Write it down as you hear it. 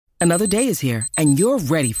Another day is here, and you're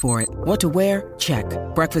ready for it. What to wear? Check.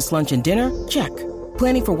 Breakfast, lunch, and dinner? Check.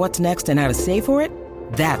 Planning for what's next and how to save for it?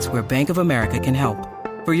 That's where Bank of America can help.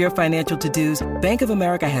 For your financial to-dos, Bank of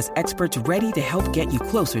America has experts ready to help get you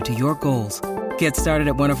closer to your goals. Get started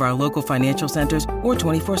at one of our local financial centers or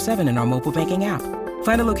 24/7 in our mobile banking app.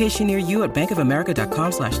 Find a location near you at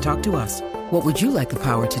bankofamerica.com/talktous. What would you like the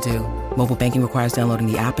power to do? Mobile banking requires downloading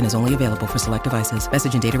the app and is only available for select devices.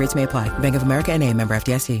 Message and data rates may apply. Bank of America N.A., member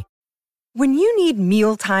FDIC. When you need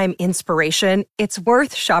mealtime inspiration, it's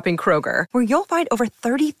worth shopping Kroger, where you'll find over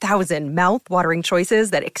 30,000 mouth-watering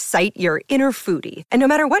choices that excite your inner foodie. And no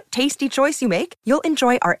matter what tasty choice you make, you'll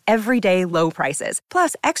enjoy our everyday low prices,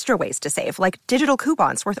 plus extra ways to save, like digital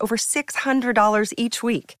coupons worth over $600 each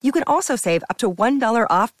week. You can also save up to $1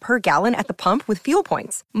 off per gallon at the pump with fuel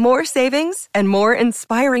points. More savings and more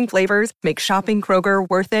inspiring flavors make shopping Kroger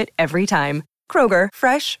worth it every time. Kroger,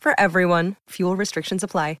 fresh for everyone. Fuel restrictions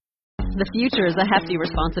apply. The future is a hefty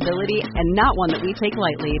responsibility and not one that we take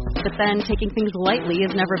lightly. But then taking things lightly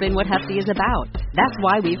has never been what Hefty is about. That's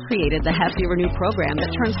why we've created the Hefty Renew program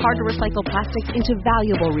that turns hard-to-recycle plastics into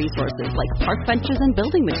valuable resources like park benches and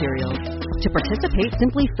building materials. To participate,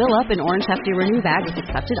 simply fill up an orange Hefty Renew bag with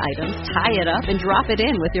accepted items, tie it up, and drop it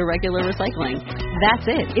in with your regular recycling. That's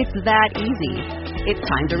it. It's that easy. It's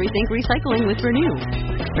time to rethink recycling with Renew.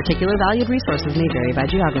 Particular valued resources may vary by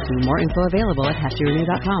geography. More info available at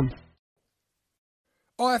heftyrenew.com.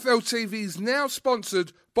 IFL TV is now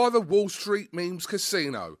sponsored by the Wall Street Memes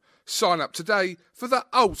Casino. Sign up today for the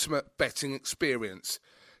ultimate betting experience.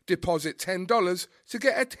 Deposit $10 to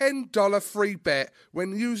get a $10 free bet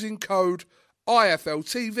when using code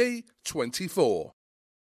IFLTV24.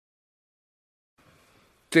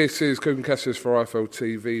 This is Kugan Cassius for IFL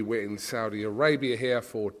TV. We're in Saudi Arabia here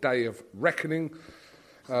for Day of Reckoning.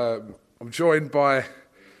 I'm joined by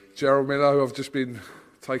Jarrell Miller, who I've just been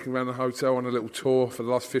taking around the hotel on a little tour for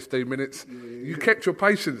the last 15 minutes. You kept your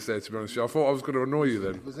patience there, to be honest with you. I thought I was going to annoy you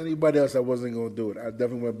then. If it was anybody else, I wasn't going to do it. I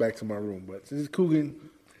definitely went back to my room. But since it's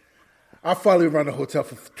Coogan, I'll follow you around the hotel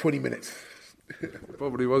for 20 minutes.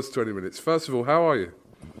 Probably was 20 minutes. First of all, how are you?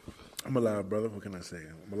 I'm alive, brother. What can I say?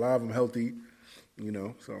 I'm alive. I'm healthy. You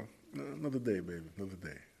know, so another day, baby. Another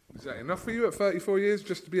day. Is that enough for you at 34 years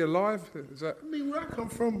just to be alive? Is that? I mean, where I come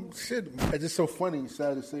from, shit, it's just so funny.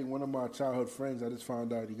 Sad to say, one of my childhood friends, I just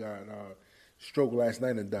found out he got stroke last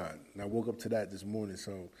night and died. And I woke up to that this morning.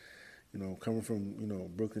 So, you know, coming from, you know,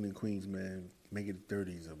 Brooklyn and Queens, man, making it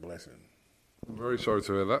 30 is a blessing. I'm very sorry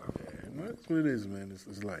to hear that. Yeah, that's what it is, man. It's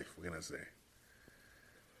life. What can I say?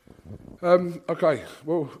 Okay.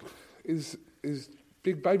 Well, is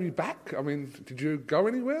Big Baby back? I mean, did you go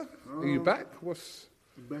anywhere? Are you back?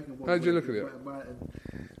 How did you look at it?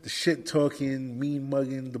 The shit talking, mean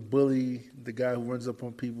mugging, the bully, the guy who runs up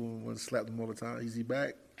on people and wants to slap them all the time. Is he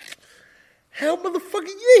back? Hell, motherfucking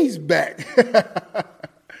yeah, he's back.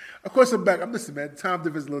 Of course I'm back. Listen, man, time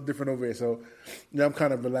difference is a little different over here. So, you know, I'm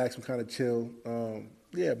kind of relaxed. I'm kind of chill.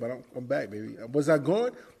 Yeah, but I'm back, baby. Was I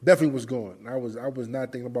gone? Definitely was gone. I was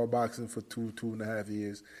not thinking about boxing for 2.5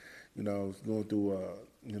 years. You know, I was going through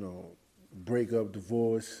breakup,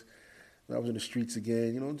 divorce. I was in the streets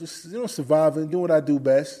again, you know, just, you know, surviving, doing what I do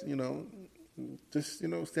best, you know, just, you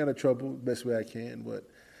know, stay out of trouble the best way I can. But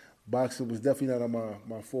boxing was definitely not on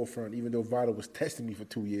my forefront, even though Vada was testing me for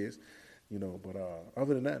 2 years, you know. But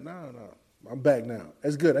other than that, no, I'm back now.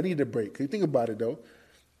 That's good. I needed a break. You think about it, though.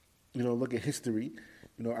 You know, look at history.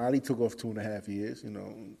 You know, Ali took off 2.5 years. You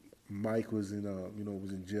know, Mike was in,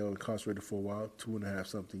 was in jail, incarcerated for a while, 2.5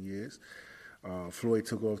 something years. Floyd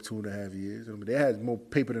took off 2.5 years. I mean, they had more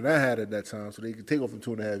paper than I had at that time, so they could take off in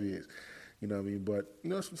 2.5 years. You know what I mean? But,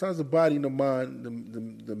 you know, sometimes the body and the mind,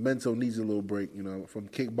 the mental needs a little break, you know. From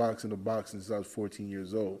kickboxing to boxing since I was 14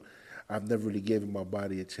 years old, I've never really given my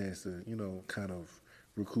body a chance to, you know, kind of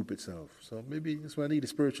recoup itself. So maybe that's what I need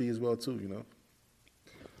spiritually as well, too, you know.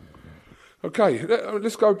 Okay,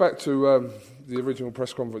 let's go back to the original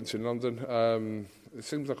press conference in London. It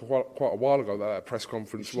seems like quite a while ago that press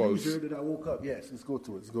conference was. That I woke up. Yes, let's go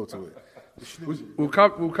to it.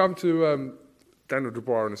 We'll come to Daniel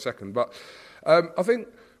Dubois in a second, but I think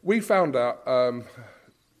we found out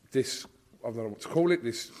this. I don't know what to call it.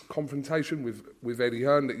 This confrontation with Eddie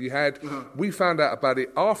Hearn that you had. Uh-huh. We found out about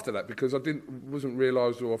it after that because wasn't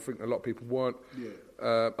realised, or I think a lot of people weren't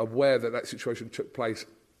aware that situation took place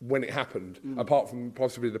when it happened. Apart from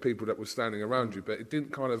possibly the people that were standing around you, but it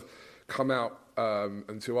didn't kind of come out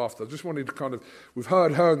until after. I just wanted to we've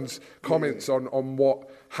heard Hearn's comments on what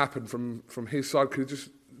happened from his side. Could you just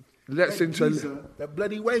let us into that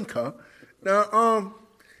bloody wanker? Now,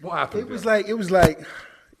 what happened? It was like,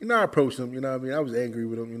 I approached him, you know what I mean? I was angry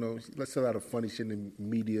with him, you know. Let's say a lot of funny shit in the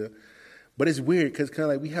media. But it's weird because kind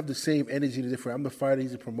of like we have the same energy, the different. I'm the fighter,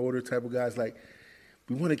 he's a promoter type of guy. It's like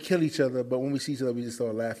we want to kill each other, but when we see each other, we just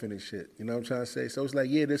start laughing and shit. You know what I'm trying to say? So it's like,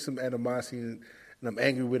 yeah, there's some animosity and I'm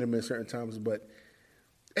angry with him at certain times, but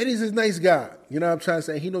Eddie's a nice guy. You know what I'm trying to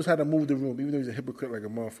say? He knows how to move the room, even though he's a hypocrite like a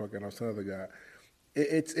motherfucker, and I was telling the other guy.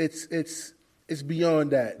 It's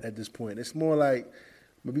beyond that at this point. It's more like,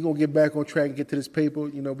 we're going to get back on track and get to this paper.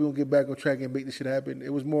 You know, we're going to get back on track and make this shit happen.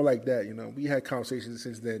 It was more like that, you know. We had conversations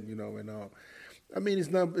since then, you know, and I mean, it's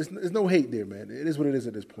no hate there, man. It is what it is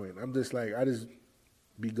at this point. I'm just like, I just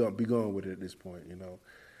be gone with it at this point, you know.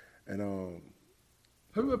 And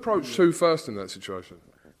who approached who first in that situation?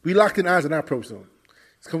 We locked in eyes and I approached them.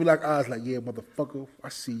 It's because we locked eyes like, yeah, motherfucker, I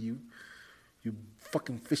see you. You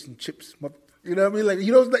fucking fish and chips, you know what I mean? Like,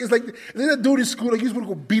 you know, it's like there's that dude in school, like, you just want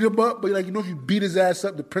to go beat him up, but like, you know, if you beat his ass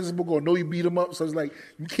up, the principal gonna know you beat him up. So it's like,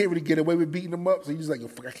 you can't really get away with beating him up. So you're just like, yo,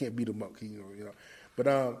 fuck, I can't beat him up, you know. But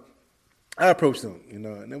I approached him, you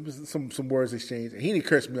know, and there was some words exchanged. And he didn't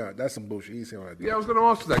curse me out. That's some bullshit. He didn't say what I did. Yeah, I was going to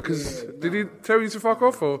ask you that, because did he tell you to fuck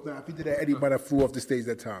off? Or? Nah, if he did that, Eddie might have flew off the stage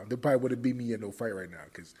that time. They probably would have beat me in no fight right now,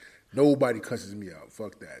 because nobody cusses me out.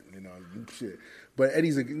 Fuck that, you know, shit. But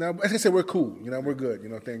Eddie's, as I said, we're cool. You know, we're good. You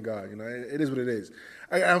know, thank God. You know, it is what it is.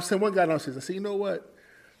 I'm saying one guy downstairs, I said, you know what?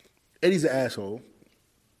 Eddie's an asshole,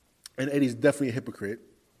 and Eddie's definitely a hypocrite.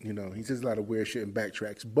 You know, he says a lot of weird shit and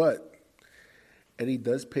backtracks, but Eddie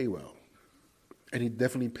does pay well. And he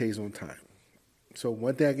definitely pays on time. So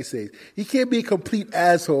one thing I can say is he can't be a complete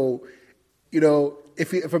asshole, you know,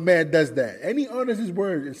 if a man does that. And he honors his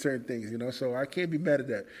word in certain things, you know, so I can't be mad at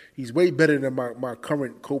that. He's way better than my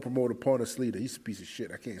current co-promoter, Partner Sleater. He's a piece of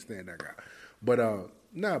shit. I can't stand that guy. But,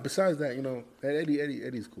 besides that, you know,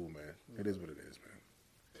 Eddie's cool, man. It is what it is,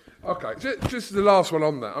 man. Okay, just the last one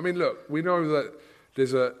on that. I mean, look, we know that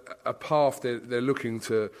there's a path they're looking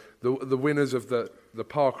to, the winners of the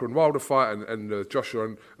Parker and Wilder fight and the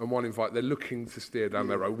Joshua and Wanning fight, they're looking to steer down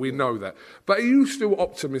that road. We know that. But are you still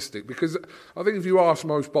optimistic? Because I think if you ask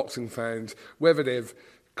most boxing fans whether they've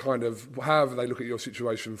kind of, however they look at your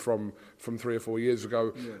situation from 3 or 4 years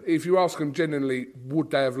ago, if you ask them genuinely,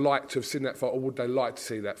 would they have liked to have seen that fight or would they like to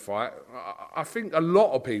see that fight? I think a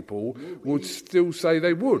lot of people would still say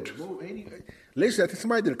they would. Listen, I think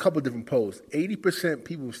somebody did a couple of different polls. 80%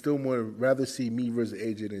 people still want to rather see me versus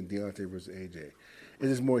AJ than Deontay versus AJ. It's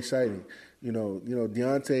just more exciting. You know,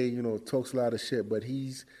 Deontay, you know, talks a lot of shit, but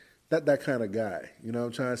he's not that kind of guy. You know what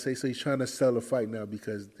I'm trying to say? So he's trying to sell the fight now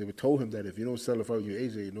because they were told him that if you don't sell the fight with your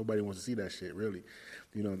AJ, nobody wants to see that shit, really.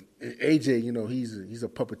 You know, AJ, you know, he's a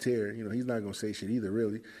puppeteer. You know, he's not going to say shit either,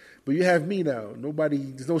 really. But you have me now.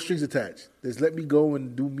 There's no strings attached. Just let me go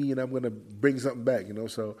and do me, and I'm going to bring something back, you know.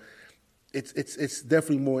 So it's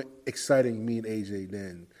definitely more exciting, me and AJ,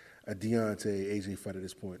 than a Deontay AJ fight at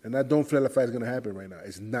this point. And I don't feel that fight is going to happen right now.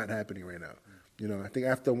 It's not happening right now. You know, I think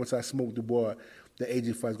once I smoke Dubois, the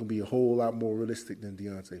AJ fight is going to be a whole lot more realistic than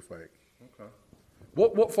Deontay fight. Okay.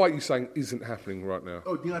 What fight are you saying isn't happening right now?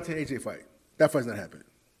 Oh, Deontay AJ fight. That fight's not happening.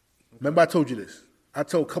 Okay. Remember I told you this. I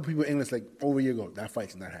told a couple people in English like over a year ago, that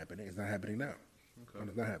fight's not happening. It's not happening now. Okay.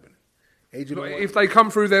 It's not happening. AJ if they come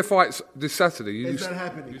through their fights this Saturday, it's not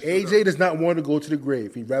happening. AJ does not want to go to the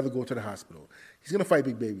grave. He'd rather go to the hospital. He's going to fight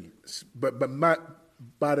Big Baby. But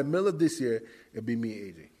by the middle of this year, it'll be me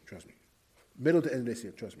and AJ. Trust me. Middle to end of this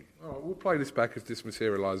year, trust me. All right, we'll play this back if this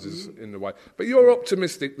materialises in the way. But you're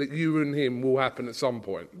optimistic that you and him will happen at some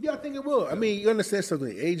point? Yeah, I think it will. I mean, you understand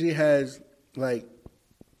something. AJ has, like,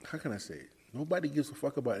 how can I say it? Nobody gives a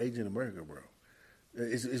fuck about AJ in America, bro.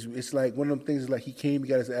 It's like one of them things. Like he came, he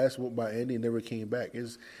got his ass whooped by Andy, and never came back.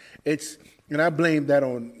 It's and I blame that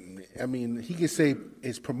on. I mean, he can say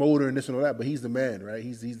his promoter and this and all that, but he's the man, right?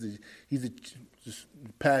 He's the just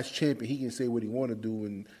past champion. He can say what he want to do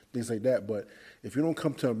and things like that. But if you don't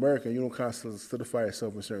come to America and you don't constantly solidify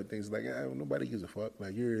yourself in certain things, like nobody gives a fuck.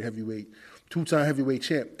 Like you're a heavyweight, 2-time heavyweight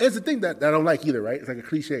champ. And it's the thing that I don't like either, right? It's like a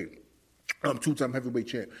cliche. I'm 2-time heavyweight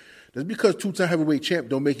champ. Just because 2-time heavyweight champ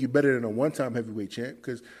don't make you better than a 1-time heavyweight champ,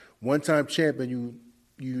 because 1-time champ and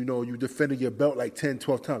you defended your belt like 10,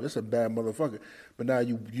 12 times. That's a bad motherfucker. But now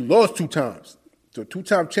you lost 2 times. So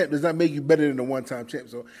 2-time champ does not make you better than a 1-time champ.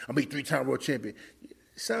 So I'm a 3-time world champion.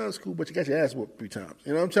 Sounds cool, but you got your ass whooped 3 times.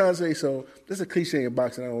 You know what I'm trying to say? So that's a cliche in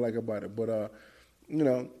boxing I don't like about it. But, I'm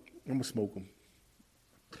going to smoke them.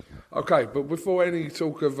 Okay, but before any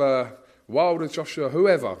talk of Wilder, Joshua,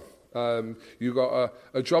 whoever, you got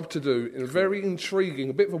a job to do in a very intriguing,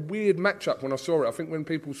 a bit of a weird matchup when I saw it. I think when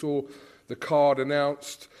people saw the card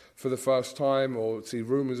announced for the first time or see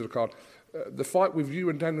rumours of the card, the fight with you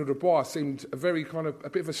and Daniel Dubois seemed a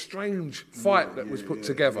bit of a strange fight that was put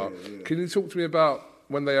together. Can you talk to me about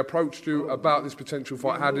when they approached you about this potential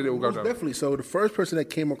fight? How did it all go down? Definitely. So the first person that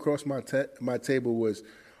came across my table was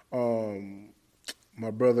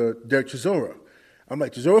my brother Derek Chisora. I'm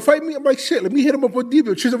like, Chisora fight me? I'm like, shit, let me hit him up on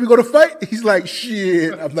debut. Chisora, we going to fight? He's like,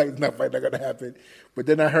 shit. I'm like, not going to happen. But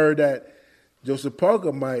then I heard that Joseph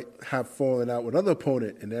Parker might have fallen out with another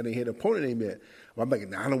opponent, and then they hit an opponent name yet. I'm like,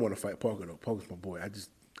 nah, I don't want to fight Parker, though. Parker's my boy.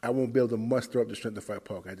 I won't be able to muster up the strength to fight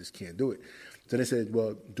Parker. I just can't do it. So they said,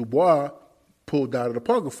 well, Dubois pulled out of the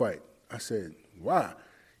Parker fight. I said, why?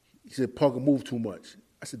 He said, Parker moved too much.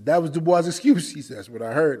 I said, that was Dubois' excuse. He said, that's what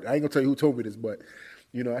I heard. I ain't going to tell you who told me this, but,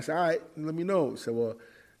 I said, all right, let me know. He said, well,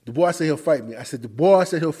 Dubois said he'll fight me. I said, Dubois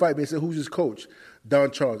said he'll fight me. I said, who's his coach?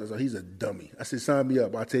 Don Charles. I said, he's a dummy. I said, sign me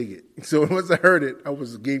up. I'll take it. So once I heard it, I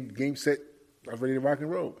was game set. I was ready to rock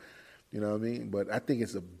and roll. You know what I mean? But I think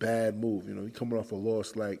it's a bad move. He coming off a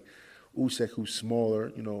loss like Usyk, who's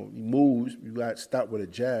smaller. He moves. You got stopped with a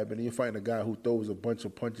jab, and then you're fighting a guy who throws a bunch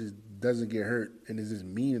of punches, doesn't get hurt, and is just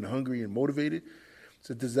mean and hungry and motivated. It's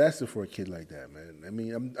a disaster for a kid like that, man. I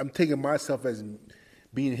mean, I'm taking myself as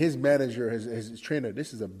being his manager, his trainer.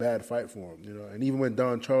 This is a bad fight for him, And even when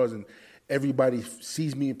Don Charles and everybody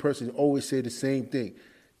sees me in person, they always say the same thing.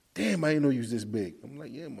 Damn, I didn't know you was this big. I'm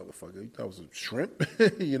like, yeah, motherfucker, you thought I was a shrimp,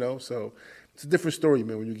 So it's a different story,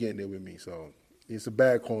 man, when you're getting there with me. So it's a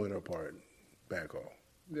bad call on their part. Bad call.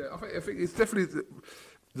 Yeah, I think it's definitely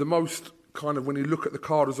the most kind of, when you look at the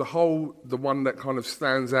card as a whole, the one that kind of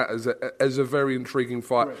stands out as a very intriguing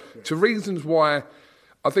fight. Right. To reasons why,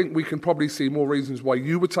 I think we can probably see more reasons why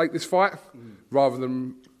you would take this fight rather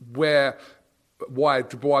than why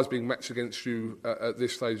Dubois is being matched against you at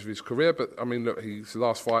this stage of his career. But, I mean, look, his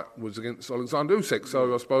last fight was against Alexander Usyk,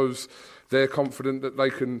 so I suppose they're confident that they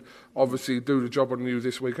can obviously do the job on you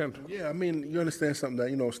this weekend. Yeah, I mean, you understand something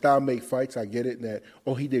that, style make fights, I get it, that,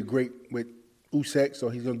 he did great with Usyk, so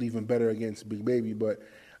he's going to do even better against Big Baby. But,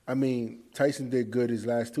 I mean, Tyson did good his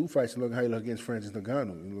last two fights, and look how he looked against Francis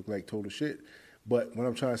Ngannou. He looked like total shit. But when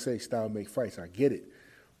I'm trying to say style make fights, I get it.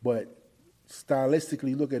 But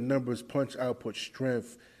stylistically, look at numbers, punch output,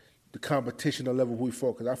 strength, the competition, the level we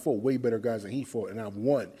fought. Because I fought way better guys than he fought, and I've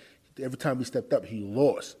won. Every time he stepped up, he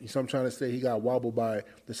lost. So I'm trying to say he got wobbled by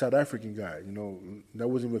the South African guy. That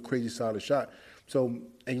wasn't even a crazy solid shot. So,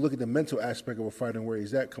 and you look at the mental aspect of a fighter and where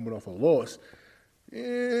he's at coming off a loss,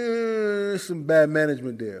 some bad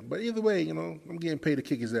management there. But either way, I'm getting paid to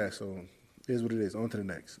kick his ass, so it is what it is. On to the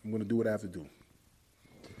next. I'm going to do what I have to do.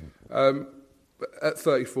 At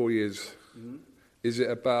 34 years, is it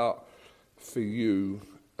about, for you,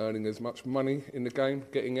 earning as much money in the game,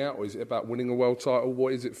 getting out, or is it about winning a world title?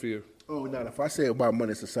 What is it for you? Oh, no, if I say about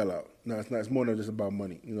money, it's a sellout. No, it's not. It's more than just about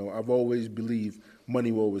money. I've always believed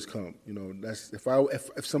money will always come. That's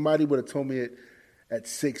if somebody would have told me it at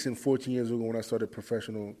 6 and 14 years ago when I started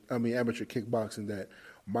amateur kickboxing, that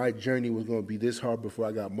my journey was going to be this hard before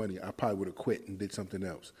I got money, I probably would have quit and did something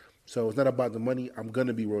else. So it's not about the money. I'm going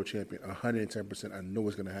to be world champion, 110%. I know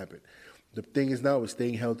it's going to happen. The thing is now is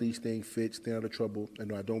staying healthy, staying fit, staying out of trouble.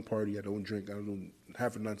 I don't party, I don't drink, I don't do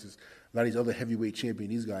half a nonsense. A lot of these other heavyweight champions,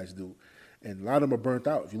 these guys do. And a lot of them are burnt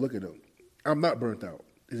out if you look at them. I'm not burnt out.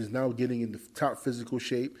 It is now getting in the top physical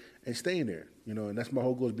shape and staying there. And that's my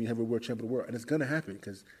whole goal, is being heavyweight world champion of the world. And it's going to happen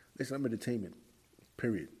because, listen, I'm entertainment,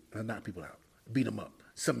 period. I knock people out, beat them up,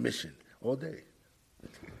 submission, all day.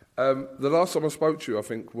 The last time I spoke to you, I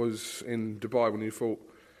think, was in Dubai when you fought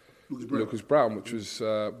Lucas Brown, which was,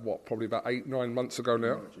 probably about 8-9 months ago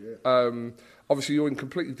now. Obviously, you're in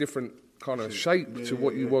completely different kind of shape to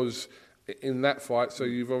what you was in that fight, so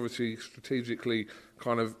you've obviously strategically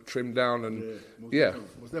kind of trimmed down and,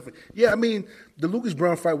 most definitely. Yeah, I mean, the Lucas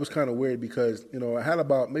Brown fight was kind of weird because, I had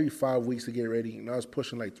about maybe 5 weeks to get ready, and I was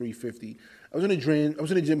pushing like 350. I was in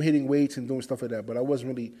the gym hitting weights and doing stuff like that, but I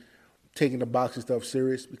wasn't really taking the boxing stuff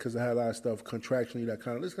serious because I had a lot of stuff contractually that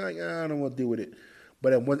kind of, I don't want to deal with it.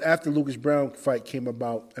 But after Lucas Brown fight came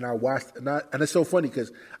about, and I watched, and it's so funny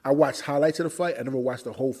because I watched highlights of the fight. I never watched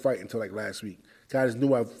the whole fight until like last week. Guys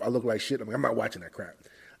knew I looked like shit. I'm not watching that crap.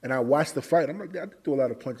 And I watched the fight. I'm like, I do a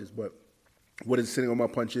lot of punches, but what is sitting on my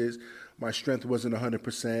punches? My strength wasn't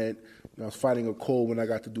 100%. I was fighting a cold when I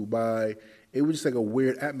got to Dubai. It was just like a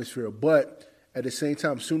weird atmosphere. But at the same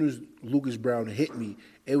time, as soon as Lucas Brown hit me,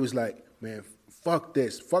 it was like, man, fuck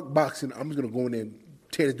this. Fuck boxing. I'm just going to go in there and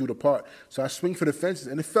tear this dude apart. So I swing for the fences,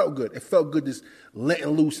 and it felt good. It felt good just letting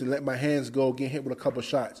loose and letting my hands go, getting hit with a couple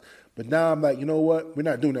shots. But now I'm like, you know what? We're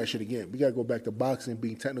not doing that shit again. We got to go back to boxing,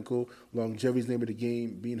 being technical, longevity's name of the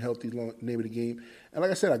game, being healthy, name of the game. And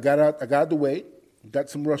like I said, I got out the way, got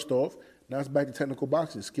some rust off. Now it's back to technical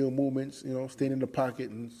boxing, skill movements, staying in the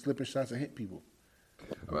pocket and slipping shots and hitting people.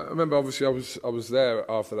 I remember, obviously, I was there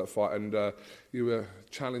after that fight, and you were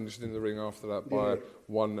challenged in the ring after that by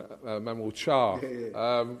one Manuel Char.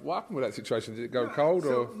 Yeah. What happened with that situation? Did it go cold?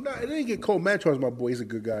 No, it didn't get cold. Char's my boy. He's a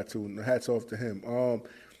good guy, too, and hats off to him.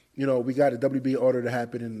 We got a WB order to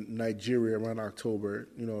happen in Nigeria around October.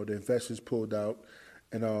 The investors pulled out,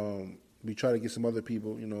 and we tried to get some other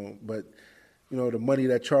people, but... the money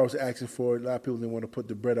that Charles was asking for, a lot of people didn't want to put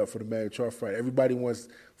the bread up for the Manuel Char fight. Everybody wants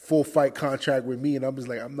full fight contract with me, and I'm just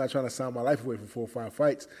like, I'm not trying to sign my life away for 4 or 5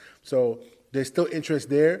 fights. So there's still interest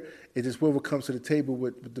there. It's just whoever comes to the table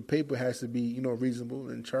with the paper has to be, reasonable,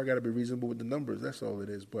 and Char got to be reasonable with the numbers. That's all it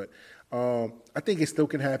is. But I think it still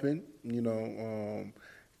can happen.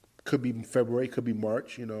 Could be February, could be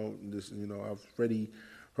March. I've already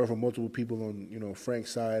heard from multiple people on,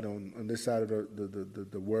 Frank's side, on this side of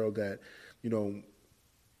the world that,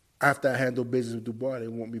 after I handle business with Dubois, they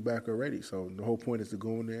want me back already. So the whole point is to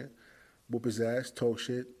go in there, whoop his ass, talk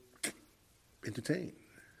shit, entertain.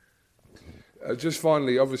 Just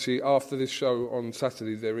finally, obviously, after this show on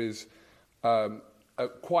Saturday, there is a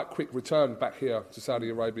quite quick return back here to Saudi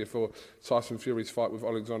Arabia for Tyson Fury's fight with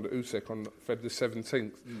Alexander Usyk on February the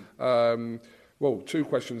 17th. Well, 2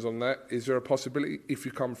 questions on that. Is there a possibility, if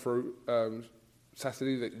you come through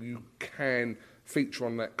Saturday, that you can feature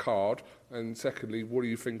on that card? And secondly, what do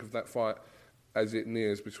you think of that fight as it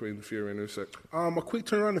nears between Fury and Usyk? A quick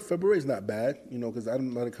turnaround in February is not bad, because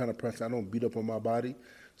I'm not the kind of person, I don't beat up on my body.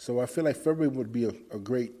 So I feel like February would be a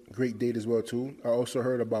great date as well, too. I also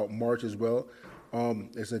heard about March as well.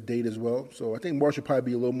 It's a date as well. So I think March would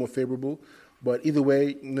probably be a little more favorable. But either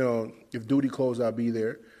way, if duty calls, I'll be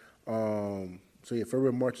there. So yeah,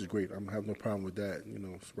 February and March is great. I don't have no problem with that.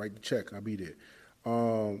 Write the check, I'll be there.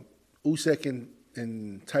 Usyk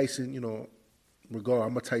and Tyson, regardless,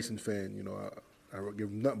 I'm a Tyson fan. I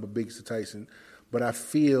give nothing but bigs to Tyson. But I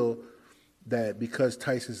feel that because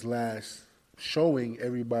Tyson's last showing,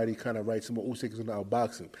 everybody kind of writes him, Usyk is going to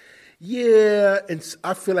outbox him. Yeah, and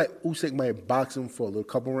I feel like Usyk might box him for a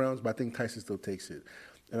couple rounds, but I think Tyson still takes it.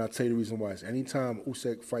 And I'll tell you the reason why. Anytime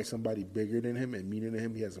Usyk fights somebody bigger than him and meaner than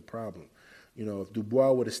him, he has a problem. If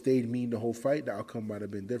Dubois would have stayed mean the whole fight, the outcome might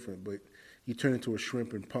have been different. But he turned into a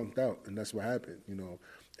shrimp and punked out, and that's what happened.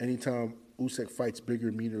 Anytime Usyk fights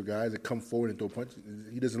bigger, meaner guys that come forward and throw punches,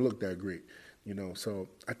 he doesn't look that great. So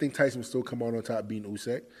I think Tyson will still come out on top beating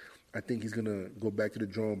Usyk. I think he's going to go back to the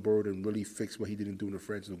drawing board and really fix what he didn't do in the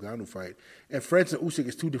Francis Ngannou fight. And Francis and Usyk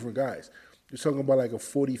is 2 different guys. You're talking about like a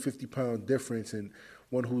 40, 50-pound difference, and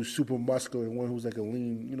one who's super muscular and one who's like a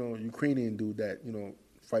lean, Ukrainian dude that,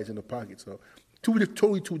 fights in the pocket. So totally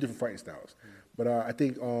 2 different fighting styles. But I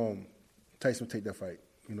think Tyson will take that fight.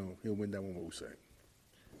 He'll win that one with Usyk.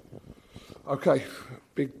 Okay,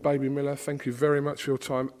 Big Baby Miller, thank you very much for your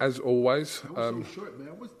time, as always. I was so short,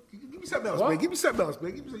 man. Give me something else, man. Give me something else,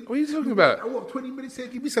 man. What are you talking about? I walked 20 minutes here.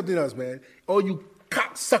 Give me something else, man. All you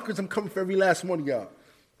cocksuckers, I'm coming for every last one of y'all.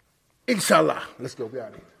 Inshallah. Let's go. Be out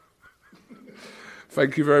of here.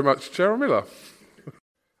 Thank you very much, Jarrell Miller.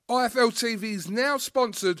 IFL TV is now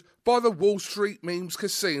sponsored by the Wall Street Memes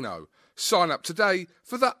Casino. Sign up today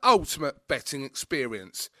for the ultimate betting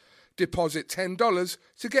experience. Deposit $10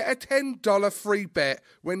 to get a $10 free bet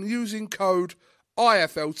when using code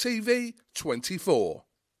IFLTV24.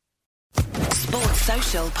 Sports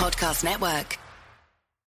Social Podcast Network.